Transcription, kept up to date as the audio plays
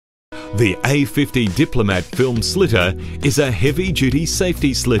The A50 Diplomat film slitter is a heavy-duty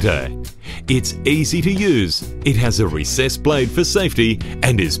safety slitter. It's easy to use, it has a recessed blade for safety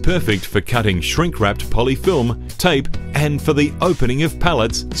and is perfect for cutting shrink-wrapped polyfilm, tape and for the opening of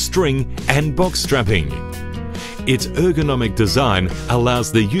pallets, string and box strapping. Its ergonomic design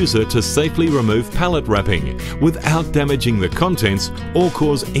allows the user to safely remove pallet wrapping without damaging the contents or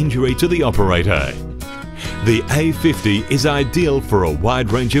cause injury to the operator. The A50 is ideal for a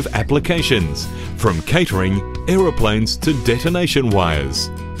wide range of applications, from catering, aeroplanes to detonation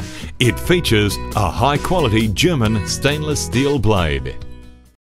wires. It features a high-quality German stainless steel blade.